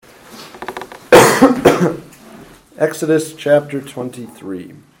Exodus chapter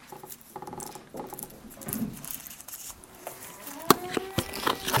 23.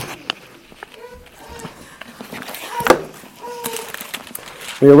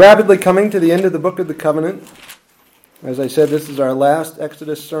 We are rapidly coming to the end of the book of the covenant. As I said, this is our last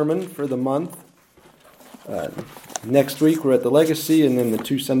Exodus sermon for the month. Next week we're at the Legacy, and then the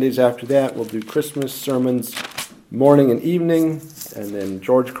 2 Sundays after that we'll do Christmas sermons morning and evening, and then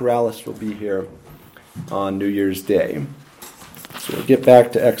George Corrales will be here on New Year's Day. So we'll get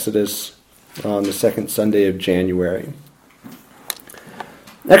back to Exodus on the second Sunday of January.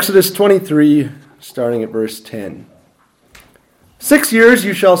 Exodus 23, starting at verse 10. 6 years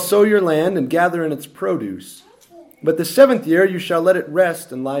you shall sow your land and gather in its produce. But the 7th year you shall let it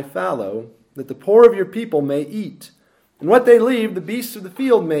rest and lie fallow, that the poor of your people may eat, and what they leave the beasts of the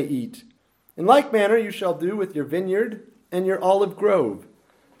field may eat. In like manner you shall do with your vineyard and your olive grove.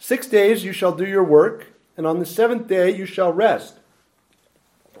 6 days you shall do your work, and on the 7th day you shall rest,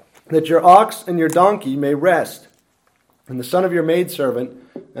 that your ox and your donkey may rest, and the son of your maidservant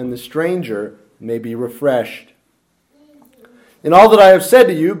and the stranger may be refreshed. In all that I have said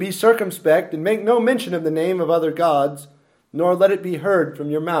to you, be circumspect, and make no mention of the name of other gods, nor let it be heard from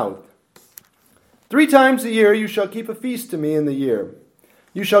your mouth. 3 times a year you shall keep a feast to me in the year.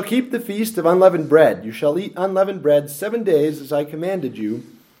 You shall keep the feast of unleavened bread. You shall eat unleavened bread 7 days, as I commanded you,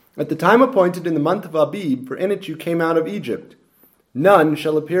 at the time appointed in the month of Abib, for in it you came out of Egypt. None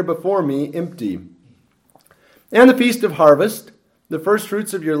shall appear before me empty. And the feast of harvest, the first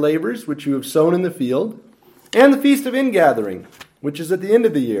fruits of your labors, which you have sown in the field, and the feast of ingathering, which is at the end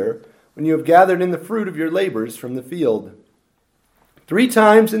of the year, when you have gathered in the fruit of your labors from the field. 3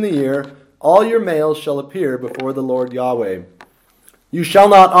 times in the year all your males shall appear before the Lord Yahweh. You shall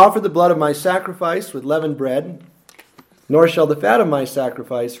not offer the blood of my sacrifice with leavened bread, nor shall the fat of my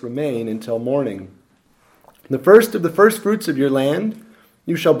sacrifice remain until morning. The first of the first fruits of your land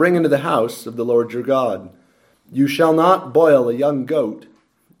you shall bring into the house of the Lord your God. You shall not boil a young goat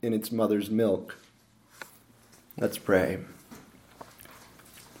in its mother's milk. Let's pray.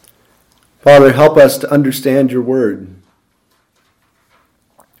 Father, help us to understand your word.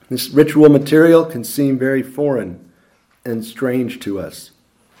 This ritual material can seem very foreign and strange to us.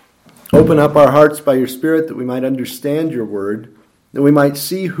 Open up our hearts by your Spirit that we might understand your word, that we might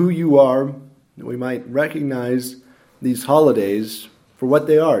see who you are, that we might recognize these holidays for what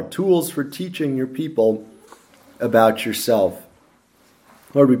they are, tools for teaching your people about yourself.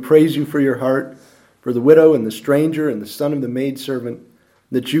 Lord, we praise you for your heart, for the widow and the stranger and the son of the maidservant,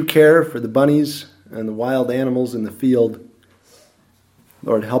 that you care for the bunnies and the wild animals in the field.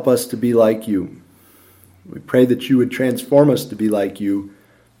 Lord, help us to be like you. We pray that you would transform us to be like you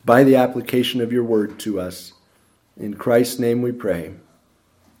by the application of your word to us. In Christ's name we pray.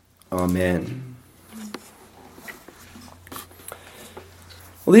 Amen.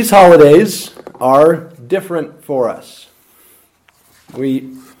 Well, these holidays are different for us.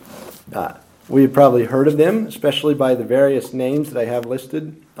 We've probably heard of them, especially by the various names that I have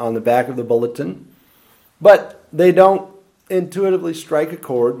listed on the back of the bulletin. But they don't intuitively strike a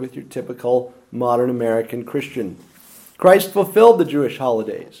chord with your typical modern American Christian. Christ fulfilled the Jewish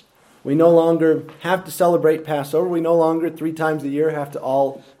holidays. We no longer have to celebrate Passover. We no longer 3 times a year have to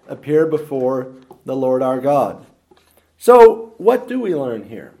all appear before the Lord our God. So what do we learn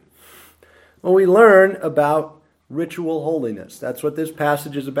here? Well, we learn about ritual holiness. That's what this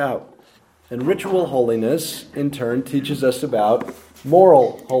passage is about. And ritual holiness, in turn, teaches us about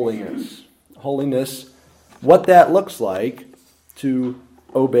moral holiness. Holiness, what that looks like to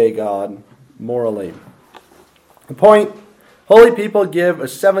obey God morally. The point, holy people give a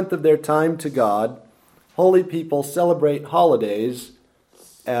 7th of their time to God. Holy people celebrate holidays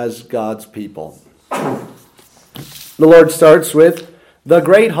as God's people. The Lord starts with the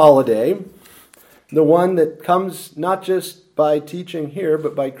great holiday, the one that comes not just by teaching here,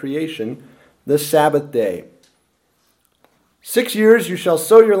 but by creation, the Sabbath day. 6 years you shall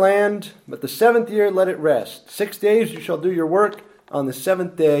sow your land, but the 7th year let it rest. 6 days you shall do your work. On the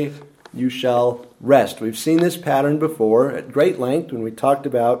 7th day you shall rest. We've seen this pattern before at great length when we talked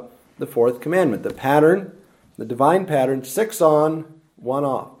about the 4th commandment. The pattern, the divine pattern, 6 on, 1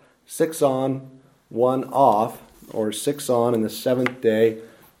 off. 6 on, 1 off, or 6 on and the 7th day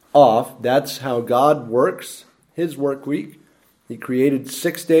off. That's how God works his work week. He created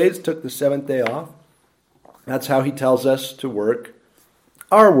 6 days, took the 7th day off. That's how he tells us to work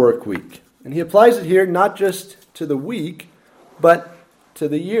our work week. And he applies it here not just to the week, but to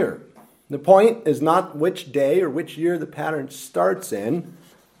the year. The point is not which day or which year the pattern starts in.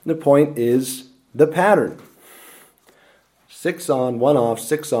 The point is the pattern. 6 on, 1 off,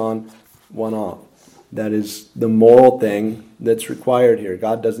 6 on, 1 off. That is the moral thing that's required here.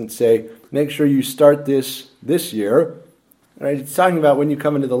 God doesn't say, make sure you start this year. Right? It's talking about when you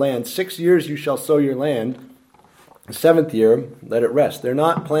come into the land. 6 years you shall sow your land. The 7th year, let it rest. They're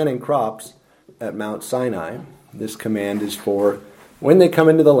not planting crops at Mount Sinai. This command is for when they come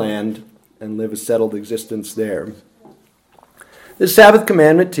into the land and live a settled existence there. The Sabbath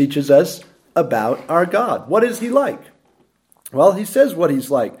commandment teaches us about our God. What is he like? Well, he says what he's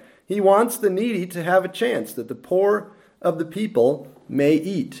like. He wants the needy to have a chance, that the poor of the people may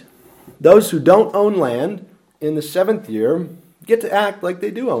eat. Those who don't own land in the 7th year get to act like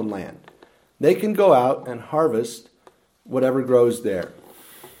they do own land. They can go out and harvest whatever grows there.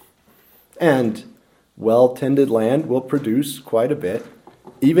 And well-tended land will produce quite a bit,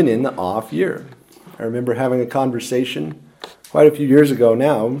 even in the off year. I remember having a conversation quite a few years ago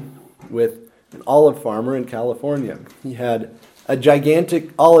now with an olive farmer in California. He had a gigantic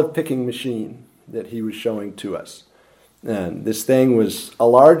olive picking machine that he was showing to us. And this thing was a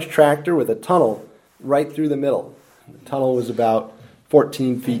large tractor with a tunnel right through the middle. The tunnel was about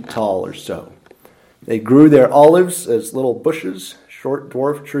 14 feet tall or so. They grew their olives as little bushes, short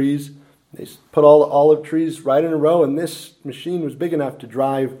dwarf trees. They put all the olive trees right in a row, and this machine was big enough to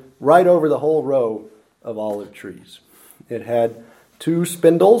drive right over the whole row of olive trees. It had 2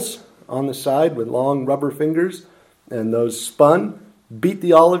 spindles on the side with long rubber fingers, and those spun, beat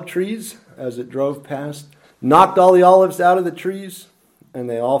the olive trees as it drove past, knocked all the olives out of the trees, and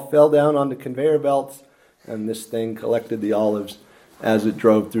they all fell down onto conveyor belts, and this thing collected the olives as it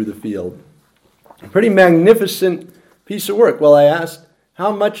drove through the field. A pretty magnificent piece of work. Well, I asked,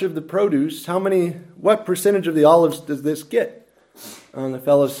 how much of the produce, what percentage of the olives does this get? And the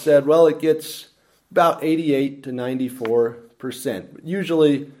fellow said, well, it gets about 88 to 94%, but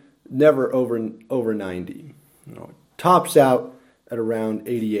usually never over 90. It tops out at around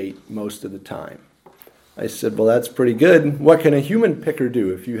 88 most of the time. I said, well, that's pretty good. What can a human picker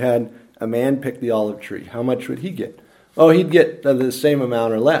do? If you had a man pick the olive tree, how much would he get? Oh, he'd get the same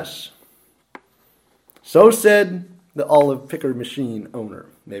amount or less. So said the olive picker machine owner.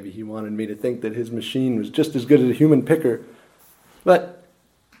 Maybe he wanted me to think that his machine was just as good as a human picker. But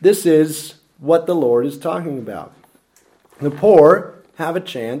this is what the Lord is talking about. The poor have a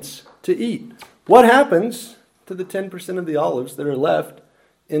chance to eat. What happens to the 10% of the olives that are left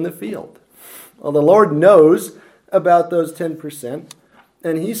in the field? Well, the Lord knows about those 10%,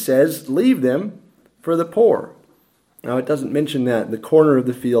 and he says, leave them for the poor. Now, it doesn't mention that the corner of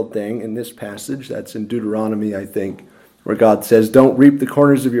the field thing in this passage. That's in Deuteronomy, I think, where God says, don't reap the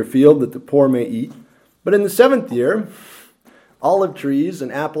corners of your field that the poor may eat. But in the 7th year, olive trees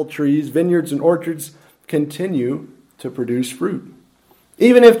and apple trees, vineyards and orchards continue to produce fruit,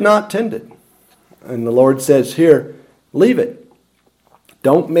 even if not tended. And the Lord says here, leave it.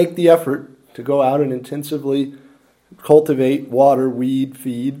 Don't make the effort to go out and intensively cultivate, water, weed,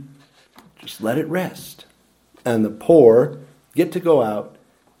 feed. Just let it rest. And the poor get to go out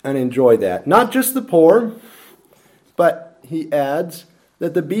and enjoy that. Not just the poor, but he adds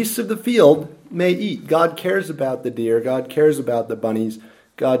that the beasts of the field may eat. God cares about the deer. God cares about the bunnies.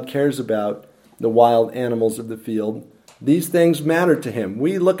 God cares about the wild animals of the field. These things matter to him.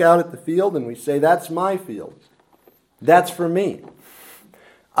 We look out at the field and we say, that's my field. That's for me.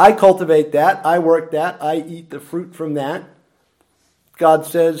 I cultivate that. I work that. I eat the fruit from that. God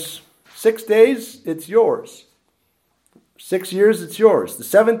says, 6 days, it's yours. 6 years, it's yours. The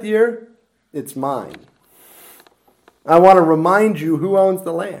 7th year, it's mine. I want to remind you who owns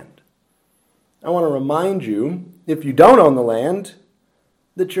the land. I want to remind you, if you don't own the land,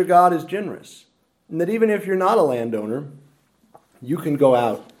 that your God is generous. And that even if you're not a landowner, you can go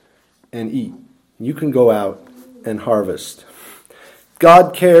out and eat. You can go out and harvest.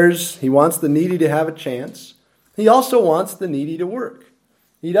 God cares. He wants the needy to have a chance. He also wants the needy to work.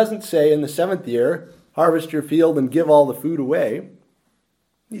 He doesn't say in the 7th year, harvest your field and give all the food away.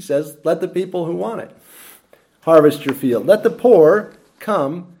 He says, let the people who want it harvest your field. Let the poor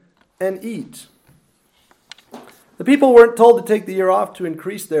come and eat. The people weren't told to take the year off to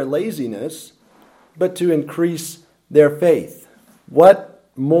increase their laziness, but to increase their faith. What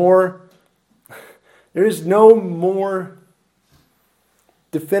more? There is no more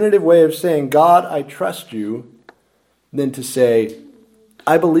definitive way of saying, God, I trust you, than to say,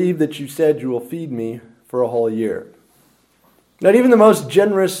 I believe that you said you will feed me for a whole year. Not even the most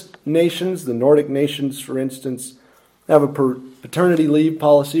generous nations, the Nordic nations, for instance, have a paternity leave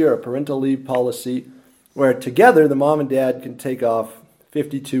policy or a parental leave policy where together the mom and dad can take off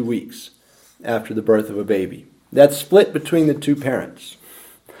 52 weeks after the birth of a baby. That's split between the two parents.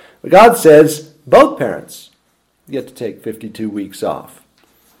 But God says both parents get to take 52 weeks off.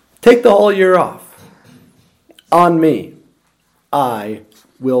 Take the whole year off. on me. I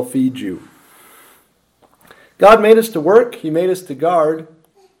will feed you. God made us to work. He made us to guard.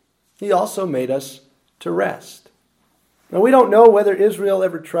 He also made us to rest. Now, we don't know whether Israel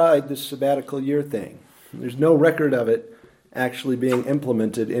ever tried this sabbatical year thing. There's no record of it actually being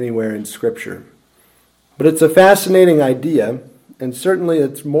implemented anywhere in Scripture. But it's a fascinating idea, and certainly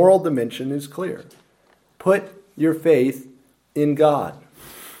its moral dimension is clear. Put your faith in God.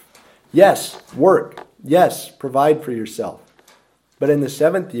 Yes, work. Yes, provide for yourself. But in the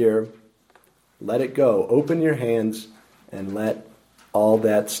seventh year, let it go. Open your hands and let all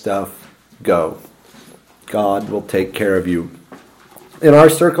that stuff go. God will take care of you. In our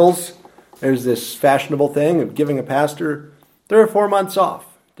circles, there's this fashionable thing of giving a pastor 3 or 4 months off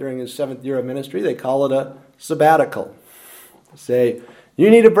during his 7th year of ministry. They call it a sabbatical. They say, you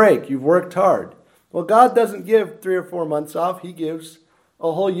need a break. You've worked hard. Well, God doesn't give 3 or 4 months off. He gives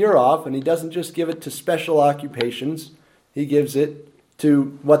a whole year off, and he doesn't just give it to special occupations. He gives it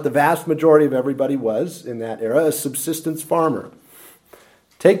to what the vast majority of everybody was in that era, a subsistence farmer.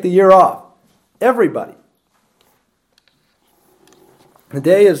 Take the year off. Everybody. The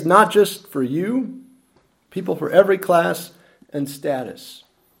day is not just for you, people for every class and status.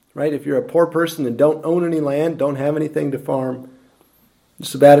 Right? If you're a poor person and don't own any land, don't have anything to farm, the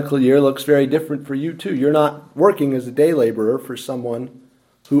sabbatical year looks very different for you too. You're not working as a day laborer for someone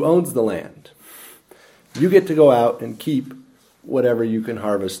who owns the land. You get to go out and keep whatever you can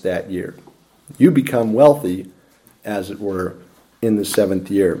harvest that year. You become wealthy, as it were, in the 7th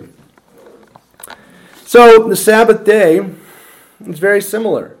year. So the Sabbath day is very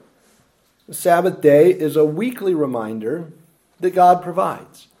similar. The Sabbath day is a weekly reminder that God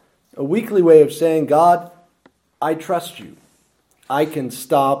provides. A weekly way of saying, God, I trust you. I can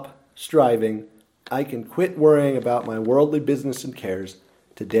stop striving. I can quit worrying about my worldly business and cares.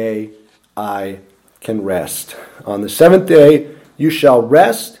 Today I can rest. On the 7th day you shall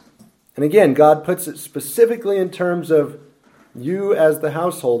rest. And again, God puts it specifically in terms of you as the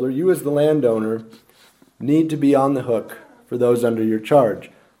householder, you as the landowner, need to be on the hook for those under your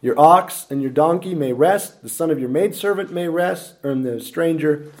charge. Your ox and your donkey may rest, the son of your maidservant may rest, and the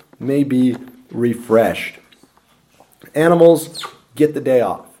stranger may be refreshed. Animals, get the day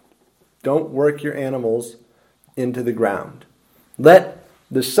off. Don't work your animals into the ground. Let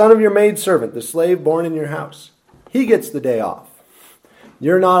the son of your maidservant, the slave born in your house, he gets the day off.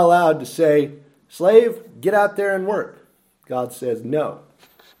 You're not allowed to say, slave, get out there and work. God says, no.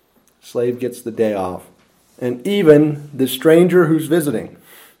 Slave gets the day off. And even the stranger who's visiting,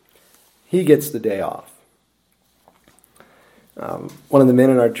 he gets the day off. One of the men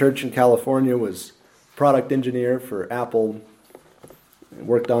in our church in California was product engineer for Apple,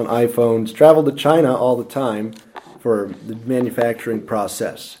 worked on iPhones, traveled to China all the time for the manufacturing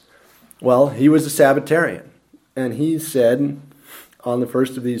process. Well, he was a Sabbatarian, and he said on the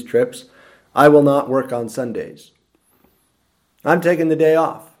first of these trips, I will not work on Sundays. I'm taking the day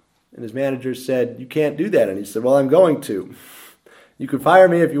off. And his manager said, you can't do that. And he said, well, I'm going to. You can fire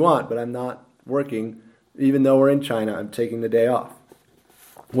me if you want, but I'm not working. Even though we're in China, I'm taking the day off.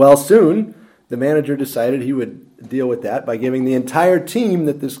 Well, soon, the manager decided he would deal with that by giving the entire team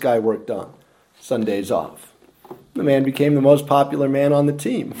that this guy worked on Sundays off. The man became the most popular man on the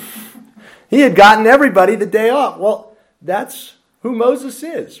team. He had gotten everybody the day off. Well, that's who Moses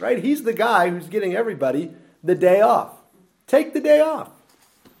is, right? He's the guy who's getting everybody the day off. Take the day off.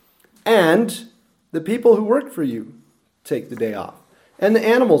 And the people who work for you take the day off. And the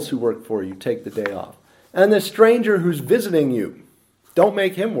animals who work for you take the day off. And the stranger who's visiting you, don't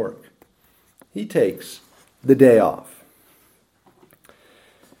make him work. He takes the day off.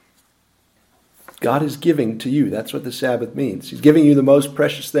 God is giving to you. That's what the Sabbath means. He's giving you the most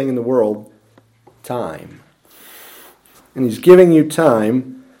precious thing in the world, time. And he's giving you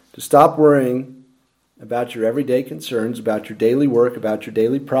time to stop worrying about your everyday concerns, about your daily work, about your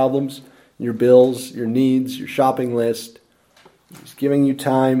daily problems, your bills, your needs, your shopping list. He's giving you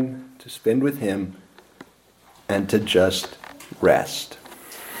time to spend with him and to just rest.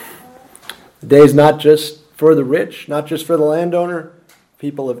 The day is not just for the rich, not just for the landowner.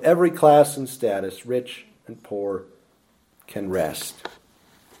 People of every class and status, rich and poor, can rest.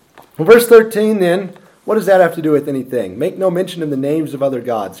 In verse 13 then, what does that have to do with anything? Make no mention of the names of other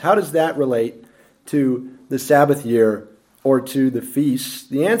gods. How does that relate to the Sabbath year or to the feasts?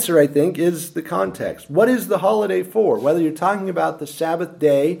 The answer, I think, is the context. What is the holiday for? Whether you're talking about the Sabbath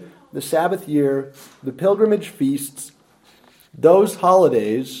day, the Sabbath year, the pilgrimage feasts, those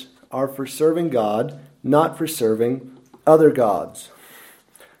holidays are for serving God, not for serving other gods.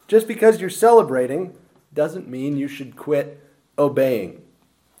 Just because you're celebrating doesn't mean you should quit obeying.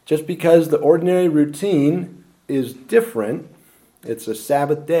 Just because the ordinary routine is different. It's a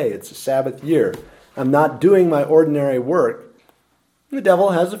Sabbath day. It's a Sabbath year. I'm not doing my ordinary work. The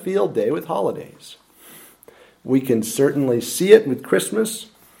devil has a field day with holidays. We can certainly see it with Christmas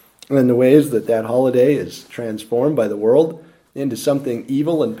and the ways that that holiday is transformed by the world into something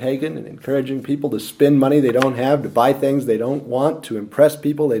evil and pagan and encouraging people to spend money they don't have, to buy things they don't want, to impress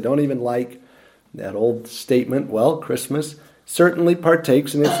people they don't even like. That old statement, well, Christmas certainly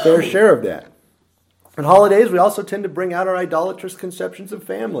partakes in its fair share of that. On holidays, we also tend to bring out our idolatrous conceptions of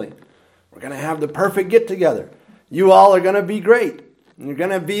family. We're going to have the perfect get-together. You all are going to be great. And you're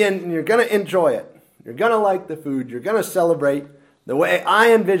going to enjoy it. You're going to like the food. You're going to celebrate the way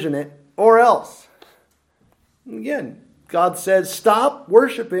I envision it, or else. And again, God says, stop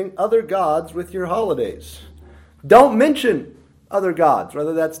worshiping other gods with your holidays. Don't mention other gods,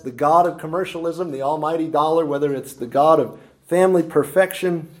 whether that's the god of commercialism, the almighty dollar, whether it's the god of family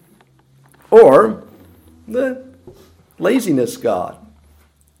perfection, or the laziness god.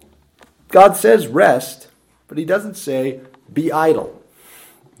 God says rest, but he doesn't say be idle.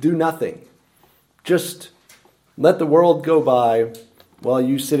 Do nothing. Just let the world go by while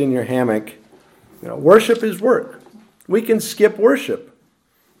you sit in your hammock. Worship is work. We can skip worship,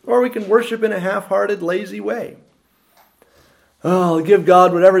 or we can worship in a half-hearted, lazy way. Oh, I'll give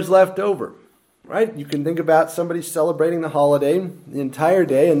God whatever's left over, right? You can think about somebody celebrating the holiday the entire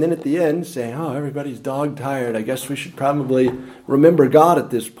day, and then at the end say, oh, everybody's dog-tired. I guess we should probably remember God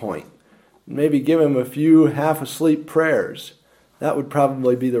at this point. Maybe give him a few half-asleep prayers. That would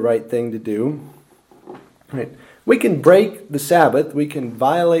probably be the right thing to do. Right. We can break the Sabbath, we can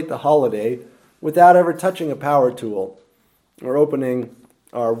violate the holiday without ever touching a power tool or opening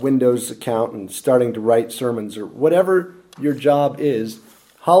our Windows account and starting to write sermons or whatever your job is.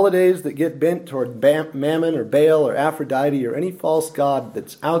 Holidays that get bent toward Mammon or Baal or Aphrodite or any false god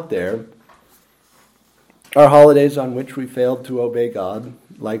that's out there are holidays on which we failed to obey God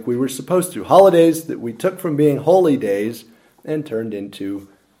like we were supposed to. Holidays that we took from being holy days and turned into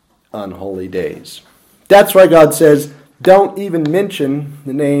unholy days. That's why God says, don't even mention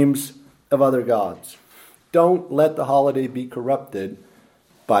the names of other gods. Don't let the holiday be corrupted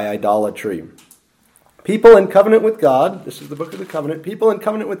by idolatry. People in covenant with God, this is the book of the covenant, people in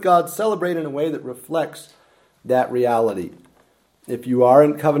covenant with God celebrate in a way that reflects that reality. If you are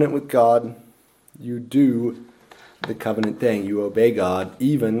in covenant with God, you do the covenant thing. You obey God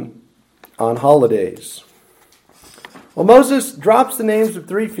even on holidays. Well, Moses drops the names of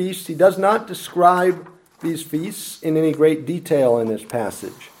 3 feasts. He does not describe these feasts in any great detail in this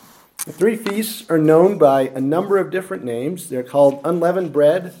passage. The 3 feasts are known by a number of different names. They're called unleavened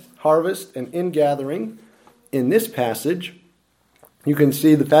bread, harvest, and ingathering. In this passage, you can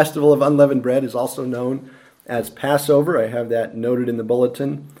see the festival of unleavened bread is also known as Passover. I have that noted in the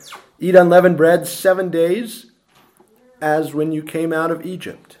bulletin. Eat unleavened bread 7 days, as when you came out of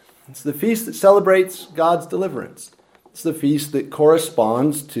Egypt. It's the feast that celebrates God's deliverance. It's the feast that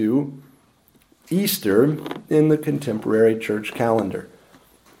corresponds to Easter in the contemporary church calendar.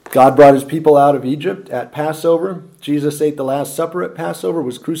 God brought his people out of Egypt at Passover. Jesus ate the Last Supper at Passover,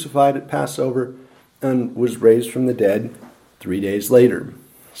 was crucified at Passover, and was raised from the dead 3 days later.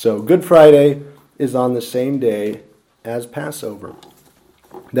 So Good Friday is on the same day as Passover.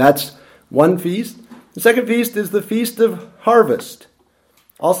 That's one feast. The second feast is the Feast of Harvest,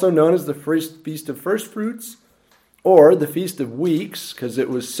 also known as the Feast of First Fruits, or the Feast of Weeks, because it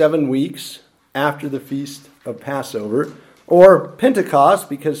was 7 weeks after the Feast of Passover, or Pentecost,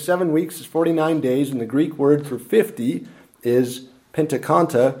 because 7 weeks is 49 days, and the Greek word for 50 is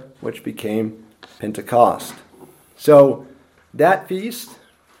Pentekonta, which became Pentecost. So that feast,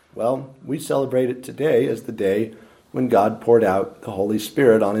 well, we celebrate it today as the day when God poured out the Holy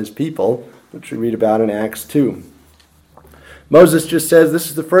Spirit on his people, which we read about in Acts 2. Moses just says, this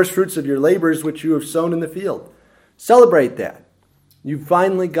is the first fruits of your labors which you have sown in the field. Celebrate that. You've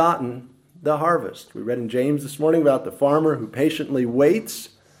finally gotten the harvest. We read in James this morning about the farmer who patiently waits.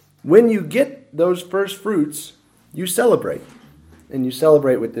 When you get those first fruits, you celebrate. And you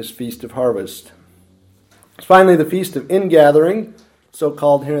celebrate with this Feast of Harvest. Finally, the Feast of Ingathering, so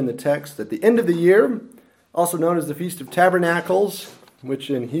called here in the text, at the end of the year, also known as the Feast of Tabernacles, which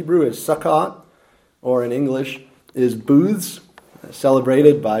in Hebrew is Sukkot, or in English is booths,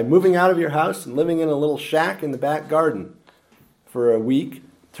 celebrated by moving out of your house and living in a little shack in the back garden for a week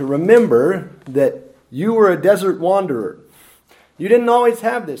to remember that you were a desert wanderer. You didn't always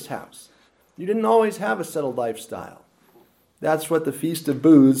have this house. You didn't always have a settled lifestyle. That's what the Feast of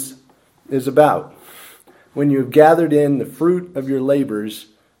Booths is about, when you've gathered in the fruit of your labors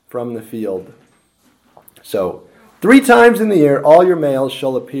from the field. So, 3 times in the year, all your males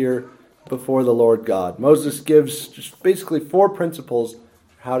shall appear before the Lord God. Moses gives just basically 4 principles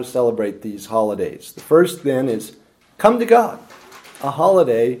how to celebrate these holidays. The first then is come to God. A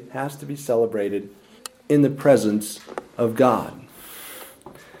holiday has to be celebrated in the presence of God.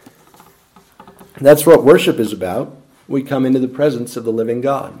 That's what worship is about. We come into the presence of the living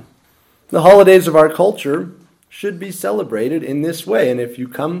God. The holidays of our culture should be celebrated in this way. And if you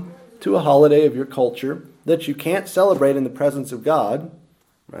come to a holiday of your culture that you can't celebrate in the presence of God,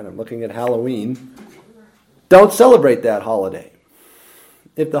 right? I'm looking at Halloween. Don't celebrate that holiday.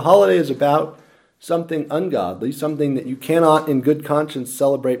 If the holiday is about something ungodly, something that you cannot in good conscience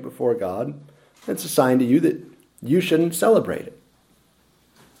celebrate before God, it's a sign to you that you shouldn't celebrate it.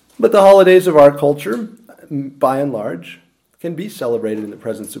 But the holidays of our culture, by and large, can be celebrated in the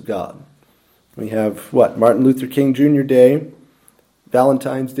presence of God. We have, Martin Luther King Jr. Day,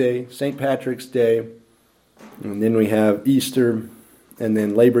 Valentine's Day, St. Patrick's Day, and then we have Easter, and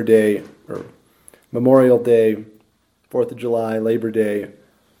then Labor Day, or Memorial Day, 4th of July, Labor Day,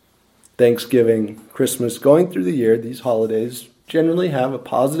 Thanksgiving, Christmas. Going through the year, these holidays generally have a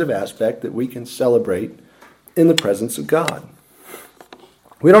positive aspect that we can celebrate in the presence of God.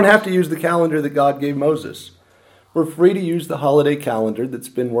 We don't have to use the calendar that God gave Moses. We're free to use the holiday calendar that's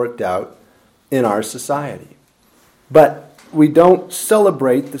been worked out in our society. But we don't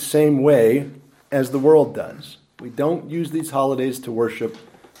celebrate the same way as the world does. We don't use these holidays to worship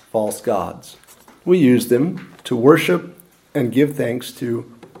false gods. We use them to worship and give thanks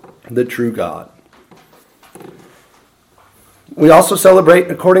to the true God. We also celebrate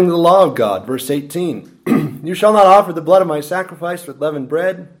according to the law of God. Verse 18, you shall not offer the blood of my sacrifice with leavened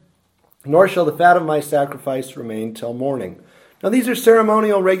bread, nor shall the fat of my sacrifice remain till morning. Now these are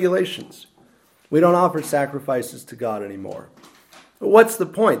ceremonial regulations. We don't offer sacrifices to God anymore. But what's the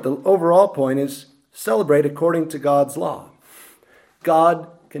point? The overall point is celebrate according to God's law. God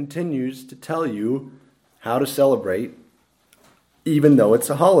continues to tell you how to celebrate even though it's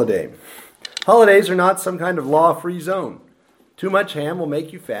a holiday. Holidays are not some kind of law-free zone. Too much ham will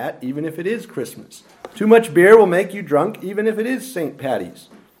make you fat, even if it is Christmas. Too much beer will make you drunk, even if it is St. Patty's.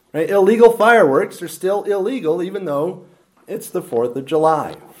 Right? Illegal fireworks are still illegal, even though it's the 4th of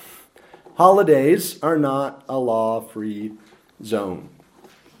July. Holidays are not a law-free zone.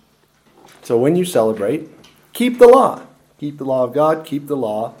 So when you celebrate, keep the law. Keep the law of God, keep the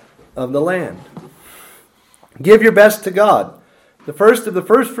law of the land. Give your best to God. The first of the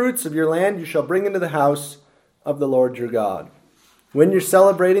first fruits of your land you shall bring into the house of the Lord your God. When you're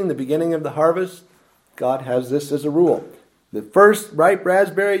celebrating the beginning of the harvest, God has this as a rule. The first ripe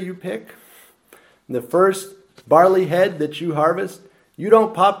raspberry you pick, the first barley head that you harvest, you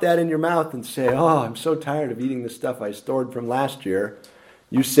don't pop that in your mouth and say, oh, I'm so tired of eating the stuff I stored from last year.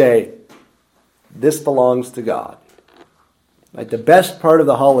 You say, this belongs to God. Like the best part of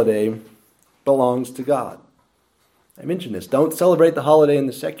the holiday belongs to God. I mentioned this. Don't celebrate the holiday in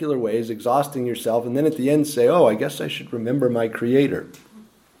the secular ways, exhausting yourself, and then at the end say, oh, I guess I should remember my Creator.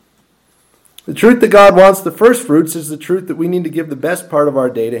 The truth that God wants the first fruits is the truth that we need to give the best part of our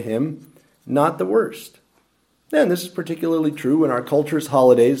day to Him, not the worst. And this is particularly true when our culture's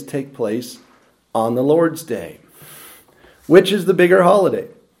holidays take place on the Lord's Day. Which is the bigger holiday?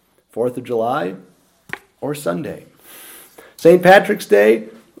 4th of July or Sunday? St. Patrick's Day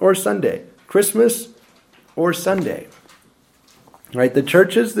or Sunday? Christmas or Sunday? Right? The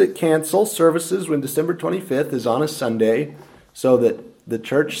churches that cancel services when December 25th is on a Sunday so that the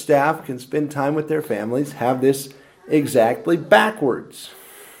church staff can spend time with their families have this exactly backwards.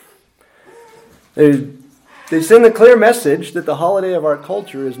 They send a clear message that the holiday of our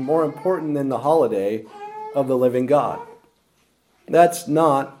culture is more important than the holiday of the living God. That's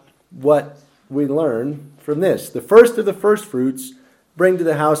not what we learn from this. The first of the first fruits bring to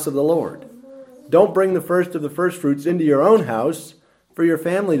the house of the Lord. Don't bring the first of the first fruits into your own house for your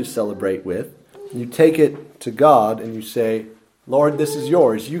family to celebrate with. You take it to God and you say, Lord, this is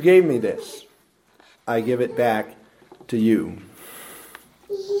yours. You gave me this. I give it back to you.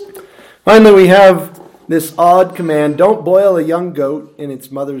 Finally, we have this odd command, don't boil a young goat in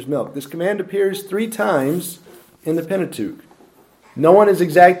its mother's milk. This command appears 3 times in the Pentateuch. No one is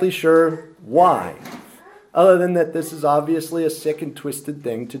exactly sure why, other than that this is obviously a sick and twisted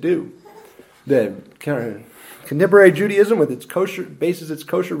thing to do. The contemporary Judaism, with its kosher, bases its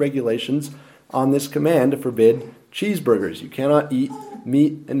kosher regulations on this command to forbid cheeseburgers. You cannot eat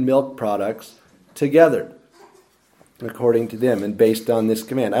meat and milk products together, according to them, and based on this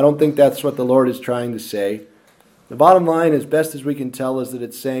command. I don't think that's what the Lord is trying to say. The bottom line, as best as we can tell, is that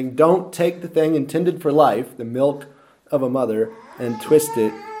it's saying, don't take the thing intended for life, the milk of a mother, and twist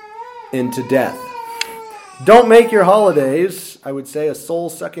it into death. Don't make your holidays, I would say, a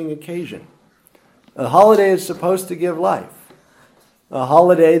soul-sucking occasion. A holiday is supposed to give life. A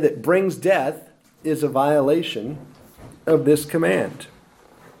holiday that brings death is a violation of this command.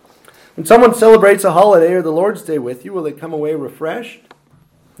 When someone celebrates a holiday or the Lord's Day with you, will they come away refreshed,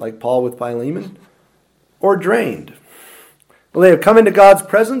 like Paul with Philemon, or drained? Will they have come into God's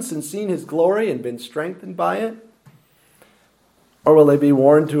presence and seen His glory and been strengthened by it? Or will they be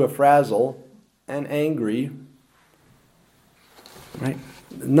worn to a frazzle and angry? Right?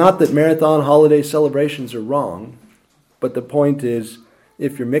 Not that marathon holiday celebrations are wrong, but the point is,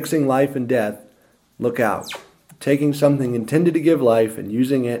 if you're mixing life and death, look out. Taking something intended to give life and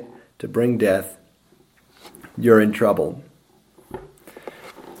using it to bring death, you're in trouble.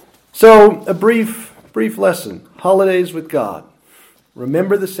 So, a brief lesson. Holidays with God.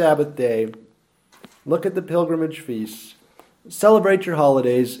 Remember the Sabbath day. Look at the pilgrimage feasts. Celebrate your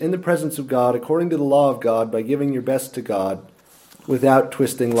holidays in the presence of God according to the law of God by giving your best to God without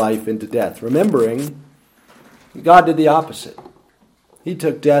twisting life into death. Remembering, God did the opposite. He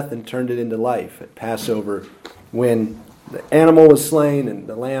took death and turned it into life at Passover when the animal was slain and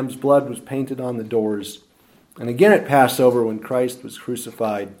the lamb's blood was painted on the doors. And again at Passover when Christ was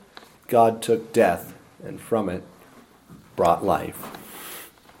crucified, God took death and from it brought life.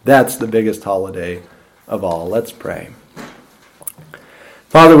 That's the biggest holiday of all. Let's pray.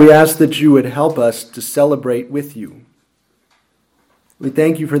 Father, we ask that you would help us to celebrate with you. We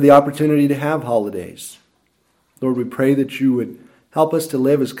thank you for the opportunity to have holidays. Lord, we pray that you would help us to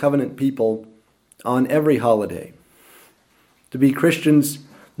live as covenant people on every holiday. To be Christians,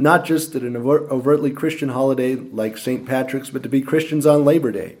 not just at an overtly Christian holiday like St. Patrick's, but to be Christians on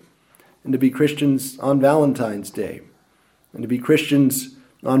Labor Day, and to be Christians on Valentine's Day, and to be Christians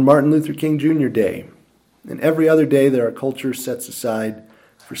on Martin Luther King Jr. Day, and every other day that our culture sets aside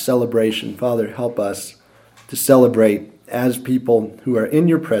for celebration. Father, help us to celebrate as people who are in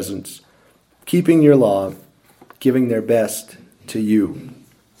your presence, keeping your law, giving their best to you.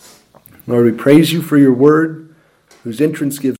 Lord, we praise you for your word, whose entrance gives